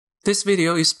This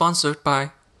video is sponsored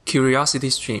by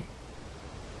CuriosityStream.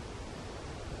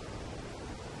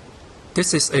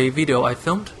 This is a video I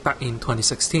filmed back in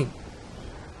 2016.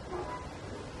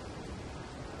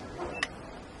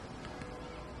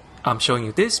 I'm showing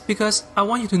you this because I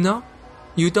want you to know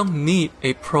you don't need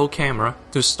a pro camera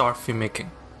to start filmmaking.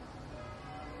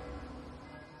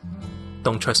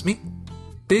 Don't trust me?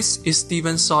 This is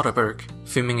Steven Soderbergh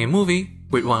filming a movie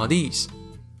with one of these.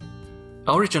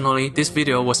 Originally, this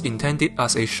video was intended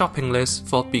as a shopping list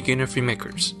for beginner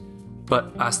filmmakers,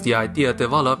 but as the idea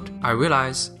developed, I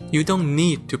realized you don't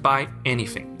need to buy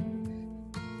anything.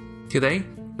 Today,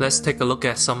 let's take a look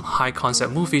at some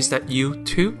high-concept movies that you,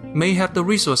 too, may have the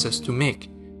resources to make,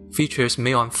 features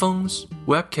made on phones,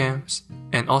 webcams,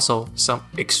 and also some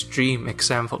extreme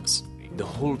examples. The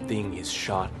whole thing is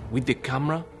shot with the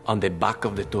camera on the back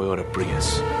of the Toyota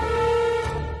Prius.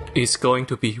 It's going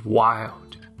to be wild.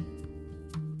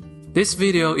 This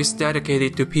video is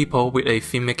dedicated to people with a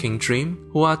filmmaking dream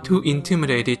who are too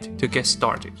intimidated to get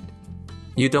started.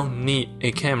 You don't need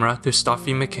a camera to start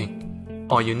filmmaking.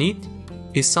 All you need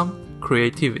is some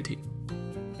creativity.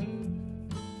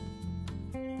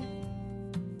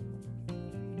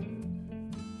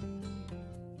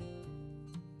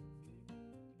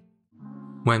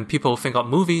 When people think of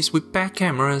movies with bad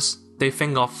cameras, they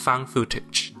think of found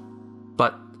footage.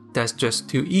 But that's just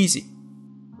too easy.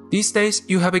 These days,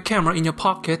 you have a camera in your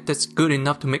pocket that's good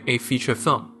enough to make a feature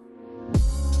film.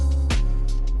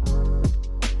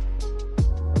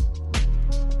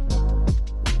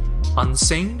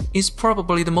 Unsane is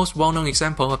probably the most well-known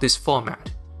example of this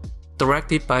format.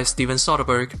 Directed by Steven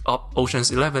Soderbergh of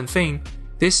Ocean's 11 fame,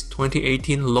 this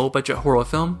 2018 low-budget horror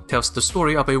film tells the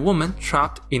story of a woman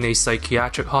trapped in a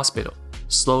psychiatric hospital,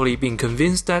 slowly being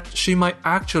convinced that she might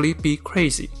actually be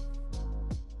crazy.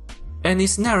 And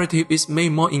its narrative is made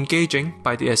more engaging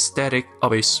by the aesthetic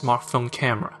of a smartphone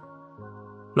camera.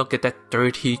 Look at that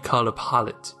dirty color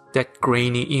palette, that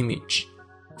grainy image.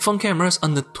 Phone cameras are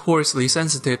notoriously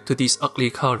sensitive to these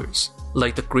ugly colors,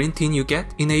 like the green tint you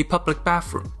get in a public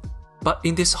bathroom. But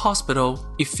in this hospital,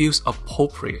 it feels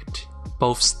appropriate,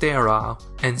 both sterile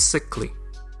and sickly.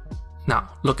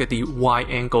 Now, look at the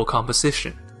wide-angle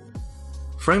composition.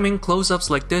 Framing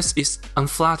close-ups like this is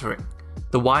unflattering.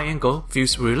 The wide angle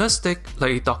feels realistic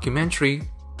like a documentary,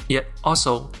 yet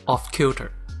also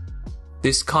off-kilter.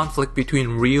 This conflict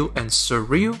between real and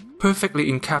surreal perfectly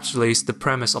encapsulates the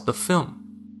premise of the film.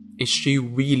 Is she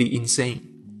really insane?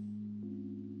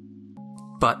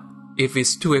 But if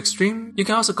it's too extreme, you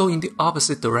can also go in the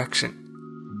opposite direction.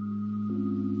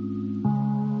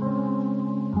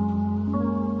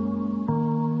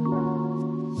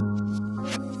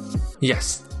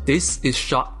 Yes, this is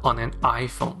shot on an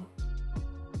iPhone.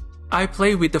 I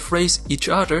Play with the Phrase Each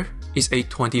Other is a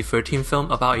 2013 film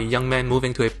about a young man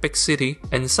moving to a big city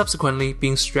and subsequently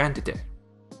being stranded there.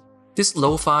 This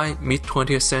lo-fi,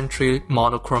 mid-20th century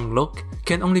monochrome look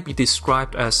can only be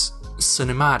described as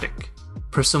cinematic.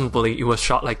 Presumably it was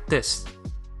shot like this.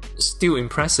 Still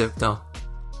impressive though.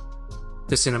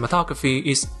 The cinematography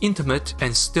is intimate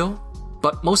and still,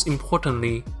 but most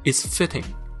importantly, it's fitting.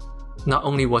 Not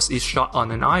only was it shot on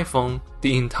an iPhone,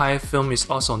 the entire film is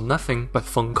also nothing but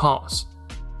phone calls.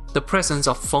 The presence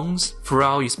of phones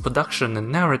throughout its production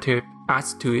and narrative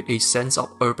adds to it a sense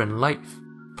of urban life,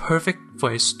 perfect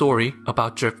for a story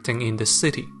about drifting in the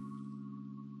city.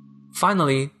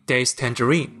 Finally, there is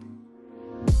Tangerine.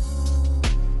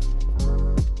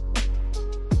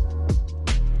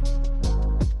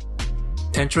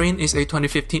 Tangerine is a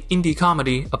 2015 indie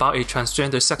comedy about a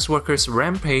transgender sex worker's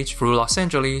rampage through Los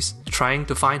Angeles trying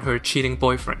to find her cheating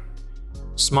boyfriend.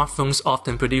 Smartphones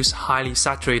often produce highly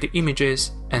saturated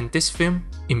images, and this film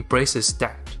embraces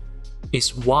that.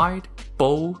 It's wide,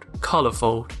 bold,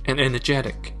 colorful, and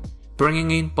energetic,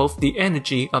 bringing in both the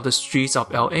energy of the streets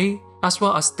of LA as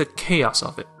well as the chaos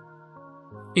of it.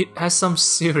 It has some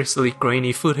seriously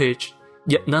grainy footage,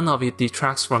 yet none of it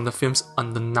detracts from the film's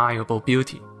undeniable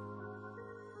beauty.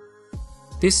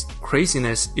 This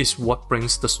craziness is what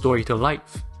brings the story to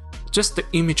life. Just the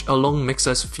image alone makes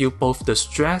us feel both the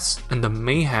stress and the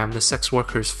mayhem the sex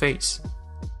workers face.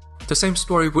 The same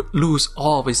story would lose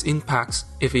all of its impacts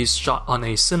if it is shot on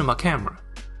a cinema camera.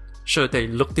 Sure, they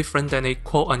look different than a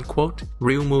quote-unquote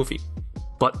real movie,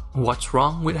 but what's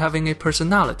wrong with having a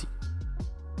personality?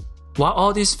 While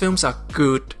all these films are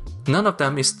good, none of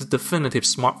them is the definitive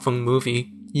smartphone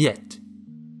movie yet.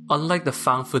 Unlike the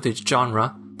found footage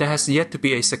genre, there has yet to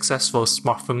be a successful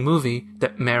smartphone movie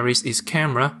that marries its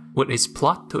camera with its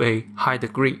plot to a high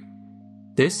degree.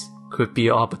 This could be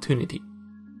an opportunity.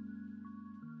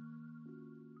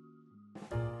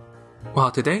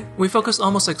 While today, we focus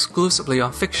almost exclusively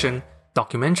on fiction,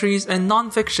 documentaries and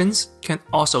non-fictions can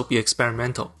also be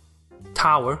experimental.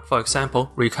 Tower, for example,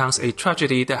 recounts a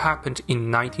tragedy that happened in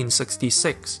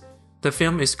 1966. The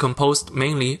film is composed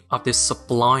mainly of this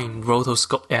sublime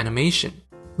rotoscope animation,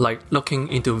 like looking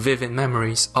into vivid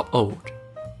memories of old.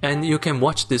 And you can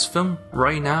watch this film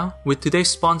right now with today's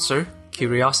sponsor,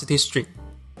 CuriosityStream.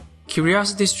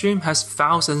 CuriosityStream has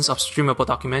thousands of streamable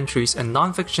documentaries and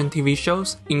non-fiction TV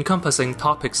shows encompassing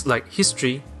topics like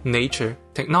history, nature,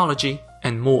 technology,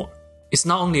 and more. It's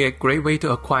not only a great way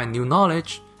to acquire new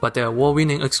knowledge, but their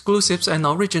award-winning exclusives and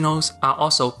originals are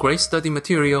also great study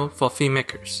material for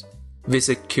filmmakers.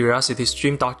 Visit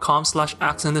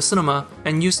curiositystream.com/accentthecinema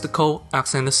and use the code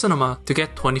accentthecinema to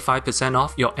get 25%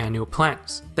 off your annual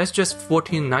plans. That's just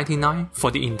 $14.99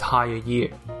 for the entire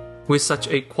year. With such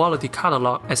a quality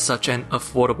catalog at such an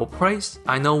affordable price,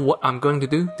 I know what I'm going to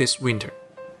do this winter.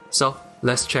 So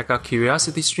let's check out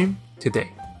CuriosityStream today.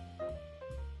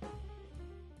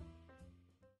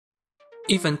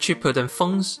 Even cheaper than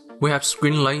phones, we have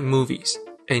Screenlight Movies,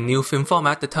 a new film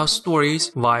format that tells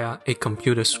stories via a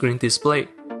computer screen display.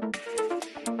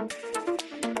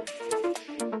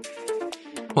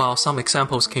 While some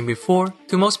examples came before,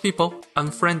 to most people,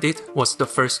 Unfriended was the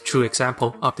first true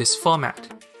example of this format.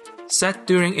 Set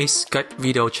during a Skype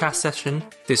video chat session,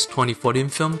 this 2014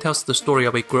 film tells the story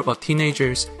of a group of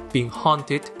teenagers being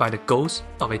haunted by the ghost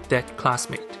of a dead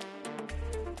classmate.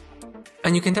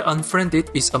 And you can tell Unfriended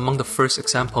is among the first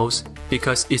examples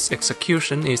because its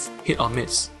execution is hit or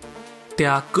miss.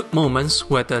 There are good moments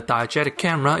where the diegetic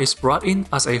camera is brought in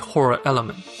as a horror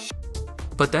element.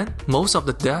 But then, most of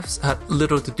the deaths had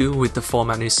little to do with the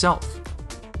format itself.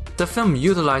 The film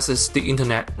utilizes the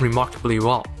internet remarkably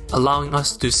well, allowing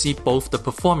us to see both the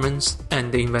performance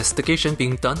and the investigation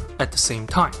being done at the same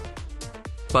time.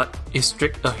 But its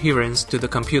strict adherence to the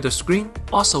computer screen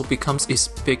also becomes its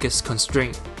biggest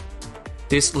constraint.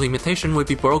 This limitation will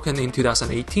be broken in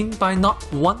 2018 by not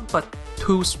one but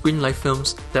two Screenlight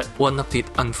films that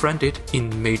one-upped Unfriended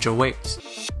in major ways.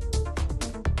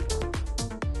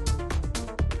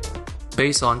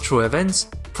 Based on true events,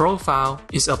 Profile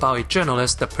is about a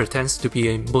journalist that pretends to be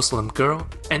a Muslim girl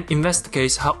and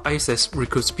investigates how ISIS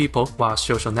recruits people via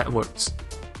social networks.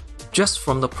 Just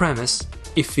from the premise,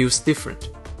 it feels different.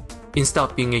 Instead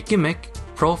of being a gimmick,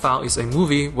 Profile is a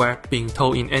movie where being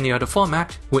told in any other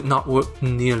format would not work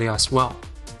nearly as well.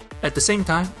 At the same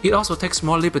time, it also takes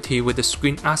more liberty with the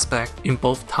screen aspect in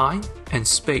both time and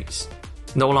space.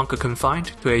 No longer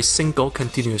confined to a single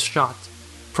continuous shot,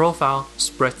 Profile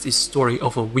spreads its story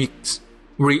over weeks,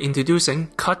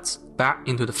 reintroducing cuts back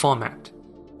into the format.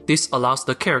 This allows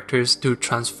the characters to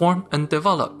transform and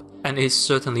develop, and is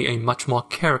certainly a much more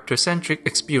character-centric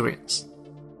experience.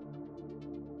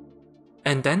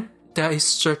 And then there is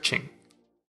Searching.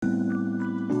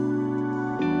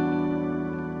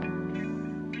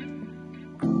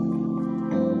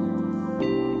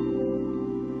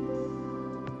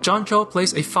 John Cho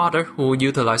plays a father who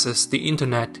utilizes the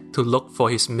internet to look for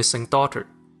his missing daughter.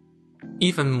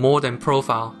 Even more than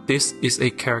Profile, this is a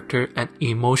character and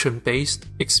emotion-based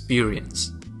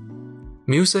experience.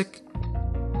 Music,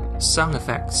 sound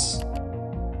effects,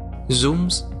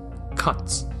 zooms,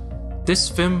 cuts. This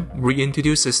film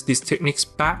reintroduces these techniques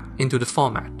back into the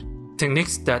format,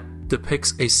 techniques that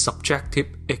depicts a subjective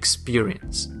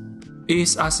experience. It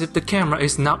is as if the camera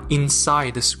is now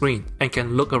inside the screen and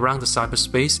can look around the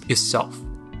cyberspace itself.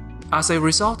 As a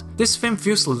result, this film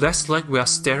feels less like we are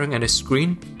staring at a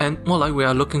screen and more like we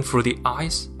are looking through the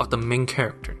eyes of the main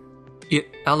character. It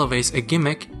elevates a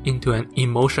gimmick into an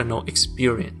emotional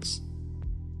experience.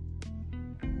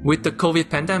 With the COVID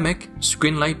pandemic,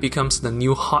 Screenlight becomes the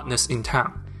new hotness in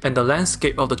town, and the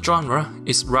landscape of the genre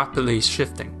is rapidly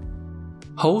shifting.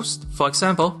 Host, for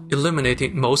example,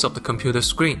 eliminated most of the computer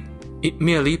screen. It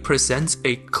merely presents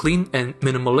a clean and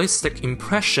minimalistic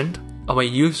impression of a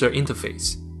user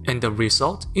interface, and the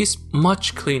result is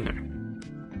much cleaner.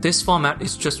 This format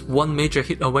is just one major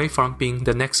hit away from being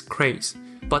the next craze,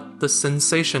 but the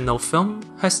sensational film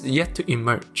has yet to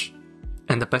emerge.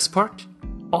 And the best part?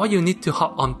 All you need to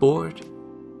hop on board,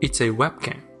 it's a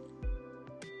webcam.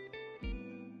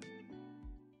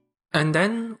 And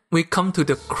then we come to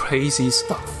the crazy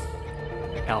stuff.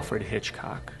 Alfred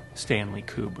Hitchcock, Stanley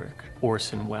Kubrick,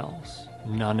 Orson Welles.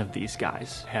 None of these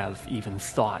guys have even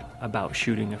thought about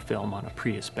shooting a film on a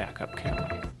Prius backup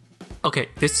camera. Okay,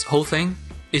 this whole thing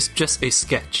is just a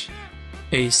sketch.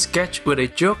 A sketch with a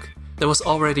joke that was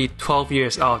already 12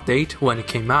 years out of date when it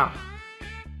came out.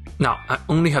 Now, I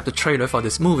only have the trailer for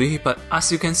this movie, but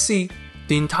as you can see,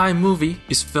 the entire movie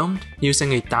is filmed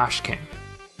using a dash cam.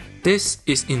 This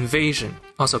is invasion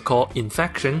also called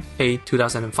Infection, a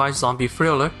 2005 zombie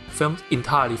thriller filmed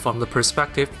entirely from the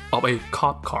perspective of a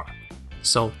cop car.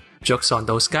 So, jokes on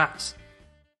those guys.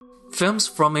 Films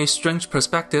from a strange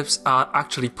perspectives are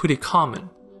actually pretty common.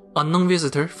 Unknown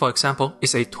Visitor, for example,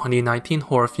 is a 2019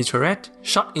 horror featurette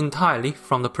shot entirely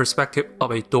from the perspective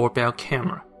of a doorbell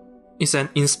camera. It's an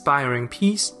inspiring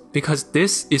piece because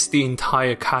this is the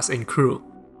entire cast and crew.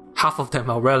 Half of them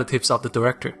are relatives of the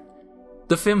director.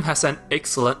 The film has an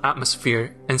excellent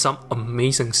atmosphere and some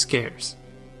amazing scares.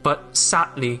 But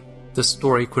sadly, the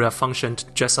story could have functioned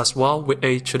just as well with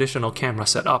a traditional camera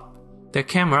setup. The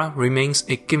camera remains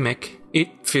a gimmick.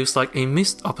 It feels like a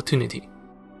missed opportunity.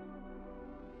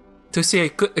 To see a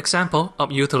good example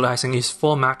of utilizing its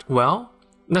format well,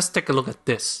 let's take a look at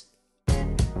this.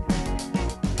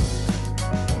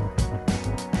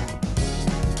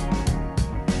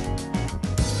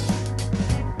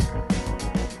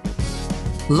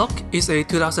 Look is a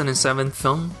 2007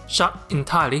 film shot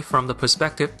entirely from the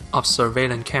perspective of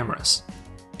surveillance cameras.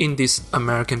 In this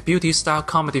American Beauty-style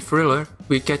comedy thriller,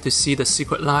 we get to see the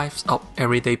secret lives of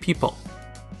everyday people.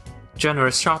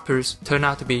 Generous shoppers turn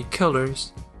out to be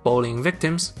killers. Bullying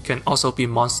victims can also be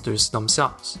monsters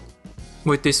themselves.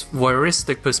 With this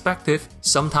voyeuristic perspective,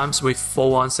 sometimes with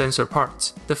full-on censored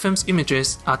parts, the film's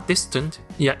images are distant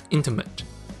yet intimate,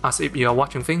 as if you are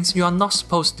watching things you are not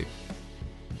supposed to.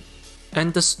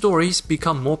 And the stories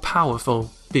become more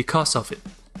powerful because of it.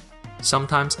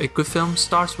 Sometimes a good film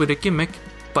starts with a gimmick,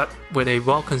 but with a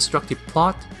well-constructed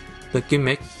plot, the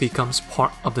gimmick becomes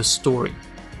part of the story.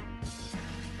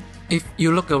 If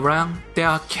you look around, there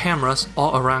are cameras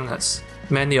all around us,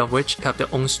 many of which have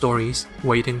their own stories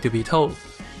waiting to be told.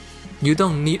 You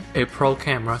don't need a pro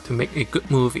camera to make a good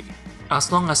movie.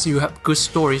 As long as you have good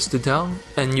stories to tell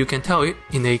and you can tell it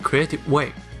in a creative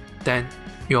way, then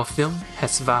your film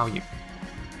has value.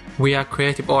 We are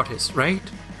creative artists, right?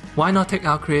 Why not take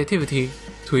our creativity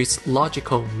to its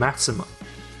logical maximum?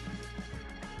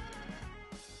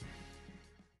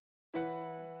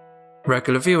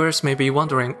 Regular viewers may be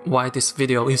wondering why this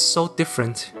video is so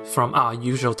different from our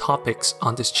usual topics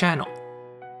on this channel.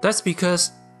 That's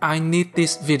because I need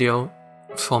this video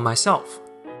for myself.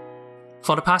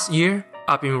 For the past year,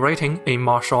 I've been writing a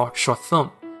martial arts short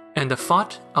film, and the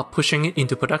thought of pushing it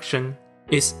into production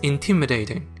is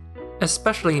intimidating.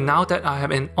 Especially now that I have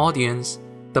an audience,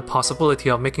 the possibility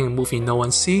of making a movie no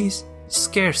one sees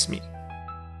scares me.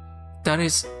 That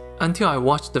is, until I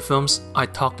watch the films I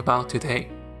talked about today.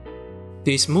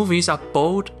 These movies are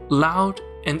bold, loud,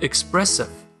 and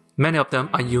expressive. Many of them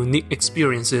are unique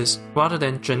experiences rather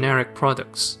than generic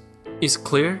products. It's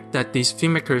clear that these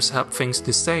filmmakers have things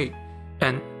to say,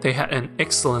 and they had an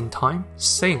excellent time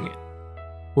saying it.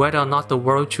 Whether or not the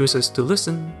world chooses to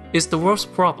listen is the world's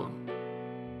problem.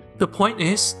 The point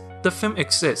is, the film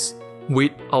exists,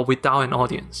 with or without an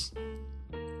audience.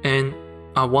 And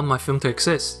I want my film to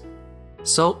exist.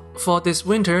 So, for this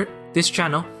winter, this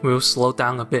channel will slow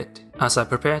down a bit as I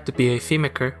prepare to be a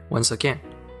filmmaker once again.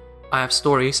 I have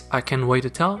stories I can't wait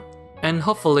to tell, and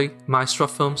hopefully my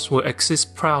short films will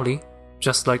exist proudly,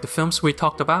 just like the films we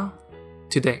talked about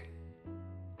today.